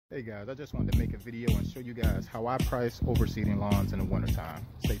Hey guys, I just wanted to make a video and show you guys how I price overseeding lawns in the wintertime.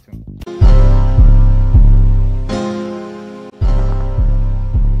 Stay tuned.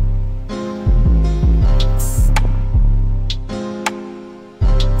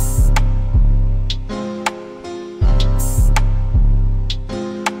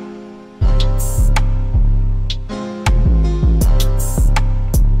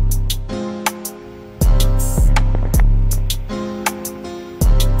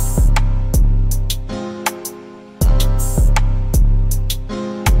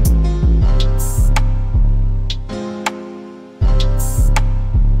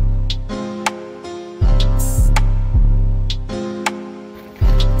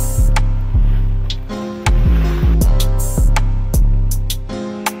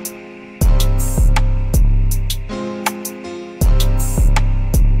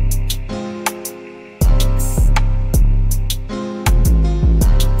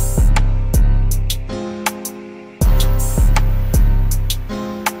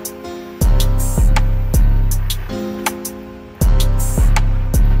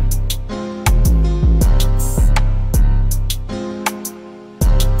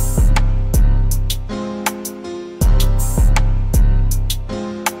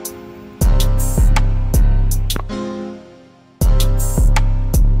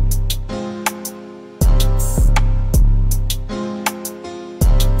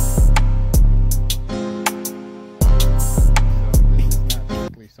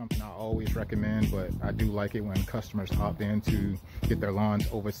 Something I always recommend, but I do like it when customers opt in to get their lawns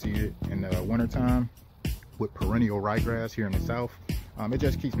overseeded in the wintertime with perennial ryegrass here in the south. It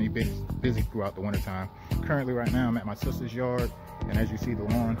just keeps me busy throughout the wintertime. Currently right now I'm at my sister's yard, and as you see, the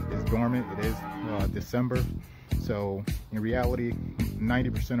lawn is dormant. It is December, so in reality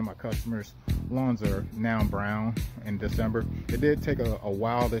 90% of my customers' lawns are now brown in December. It did take a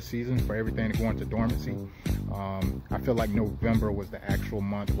while this season for everything to go into dormancy. I feel like November was the actual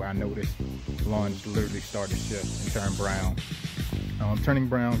month where I noticed lawns literally start to shift and turn brown. Turning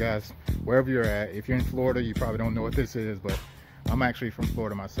brown, guys, wherever you're at, if you're in Florida, you probably don't know what this is, but I'm actually from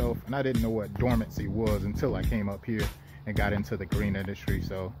Florida myself, and I didn't know what dormancy was until I came up here and got into the green industry.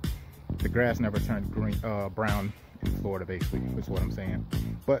 So the grass never turned brown in Florida, basically, is what I'm saying.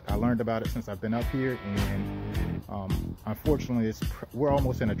 But I learned about it since I've been up here, and unfortunately we're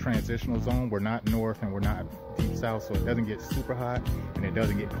almost in a transitional zone. We're not north and we're not deep south, so it doesn't get super hot and it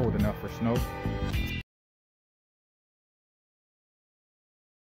doesn't get cold enough for snow.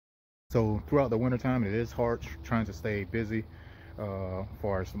 So throughout the wintertime, it is hard trying to stay busy as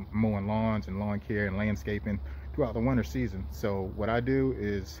far as mowing lawns and lawn care and landscaping throughout the winter season. So what I do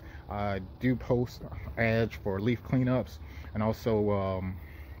is I do post ads for leaf cleanups and also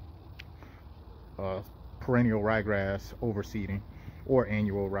perennial ryegrass overseeding or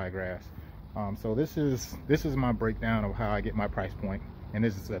annual ryegrass. So this is my breakdown of how I get my price point, and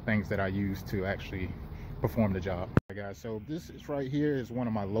this is the things that I use to actually perform the job. Right, guys, so this is right here is one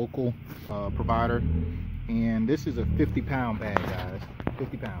of my local provider, and this is a 50-pound bag, guys.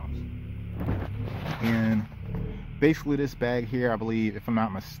 50 pounds. And basically this bag here, I believe, if I'm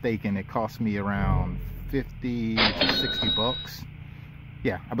not mistaken, it cost me around 50 to 60 bucks.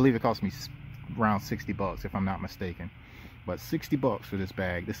 Yeah, I believe it cost me around 60 bucks if I'm not mistaken. But 60 bucks for this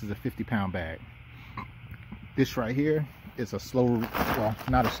bag. This is a 50-pound bag. This right here is a slow, well,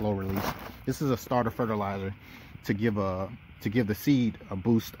 not a slow release. This is a starter fertilizer to give the seed a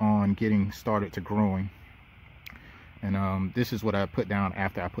boost on getting started to growing. And this is what I put down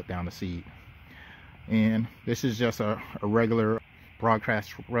after I put down the seed. And this is just a regular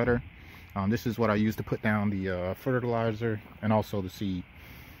broadcast spreader. This is what I use to put down the fertilizer and also the seed.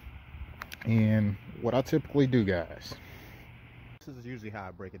 And what I typically do, guys, this is usually how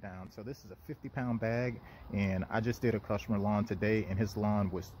I break it down. So this is a 50-pound bag, and I just did a customer lawn today, and his lawn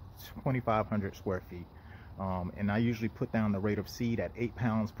was 2,500 square feet. And I usually put down the rate of seed at 8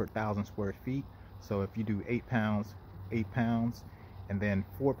 pounds per 1,000 square feet. So if you do 8 pounds, and then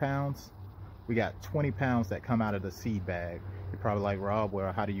 4 pounds, we got 20 pounds that come out of the seed bag. You're probably like, Rob,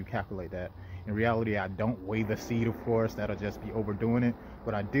 well, how do you calculate that? In reality, I don't weigh the seed, of course. That'll just be overdoing it.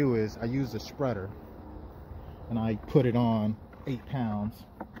 What I do is I use the spreader and I put it on 8 pounds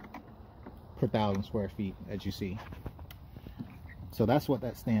per 1,000 square feet, as you see. So that's what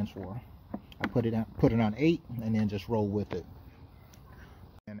that stands for. I put it on 8 and then just roll with it.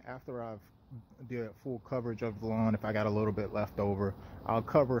 And after I've did full coverage of the lawn, if I got a little bit left over, I'll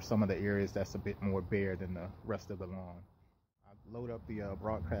cover some of the areas that's a bit more bare than the rest of the lawn. I load up the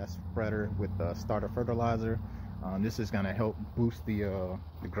broadcast spreader with starter fertilizer. This is going to help boost the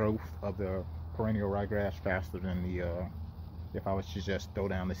growth of the perennial ryegrass faster than if I was to just throw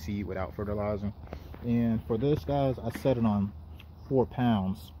down the seed without fertilizing. And for this, guys, I set it on 4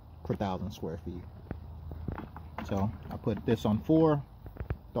 pounds per 1,000 square feet. So I put this on 4,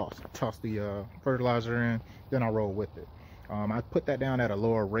 toss the fertilizer in, then I roll with it. I put that down at a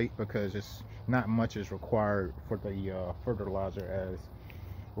lower rate because it's not much is required for the fertilizer as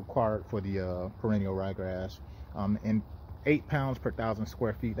required for the perennial ryegrass. And 8 pounds per 1,000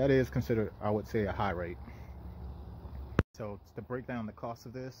 square feet, that is considered, I would say, a high rate. So to break down the cost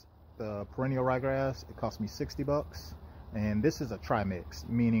of this, the perennial ryegrass, it cost me 60 bucks. And this is a tri-mix,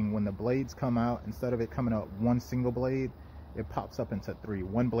 meaning when the blades come out, instead of it coming out one single blade, it pops up into 3.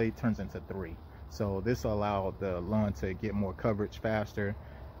 One blade turns into 3. So this will allow the lawn to get more coverage faster,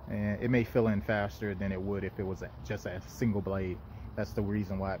 and it may fill in faster than it would if it was just a single blade. That's the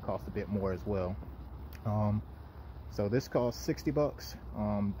reason why it costs a bit more as well. So this costs 60 bucks.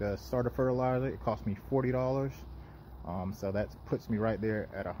 The starter fertilizer, it cost me $40. So that puts me right there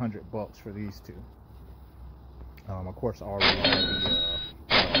at 100 bucks for these two. Of course, I already have the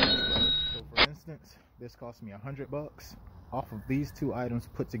so for instance, this cost me 100 bucks. Off of these two items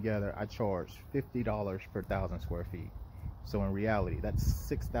put together, I charge $50 per 1,000 square feet. So in reality, that's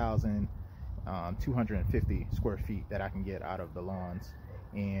 6,250 square feet that I can get out of the lawns.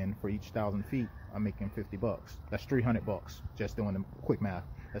 And for each 1,000 feet, I'm making 50 bucks. That's 300 bucks, just doing the quick math.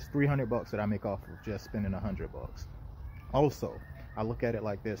 That's 300 bucks that I make off of just spending 100 bucks. Also, I look at it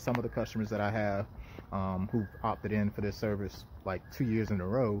like this. Some of the customers that I have who've opted in for this service like 2 years in a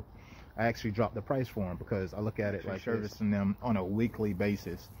row, I actually dropped the price for them because I look at it like servicing them on a weekly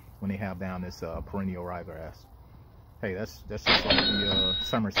basis when they have down this perennial ryegrass. Hey, that's just like the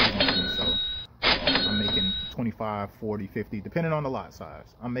summer season for me. So I'm making 25, 40, 50, depending on the lot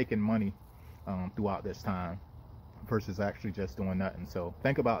size. I'm making money throughout this time versus actually just doing nothing. So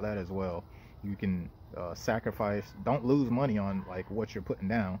think about that as well. You can sacrifice, don't lose money on like what you're putting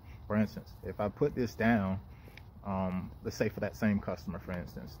down. For instance, if I put this down, let's say for that same customer, for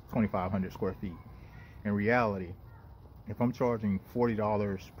instance, 2,500 square feet. In reality, if I'm charging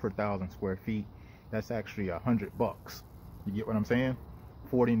 $40 per 1,000 square feet, that's actually 100 bucks. You get what I'm saying?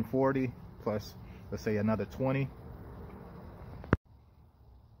 40 and 40 plus, let's say, another 20.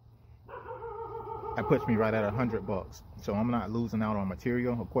 That puts me right at 100 bucks. So I'm not losing out on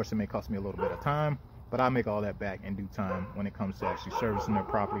material. Of course, it may cost me a little bit of time, but I make all that back in due time when it comes to actually servicing their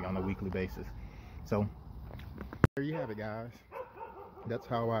property on a weekly basis. So there you have it, guys. That's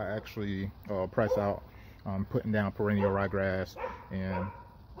how I actually price out putting down perennial ryegrass, and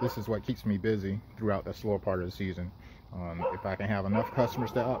this is what keeps me busy throughout the slower part of the season. If I can have enough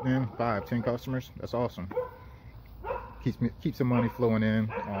customers to opt in, 5, 10 customers, that's awesome. Keeps some money flowing in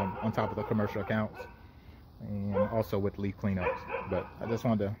on top of the commercial accounts, and also with leaf cleanups. But I just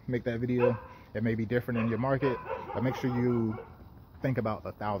wanted to make that video. It may be different in your market, but make sure you think about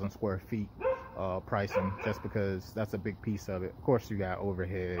the 1,000 square feet pricing, just because that's a big piece of it. Of course, you got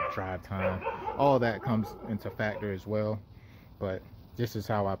overhead, drive time, all that comes into factor as well. But this is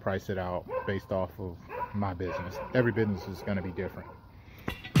how I price it out based off of my business. Every business is going to be different,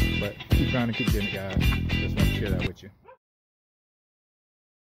 but keep trying to keep doing it, guys. Just want to share that with you.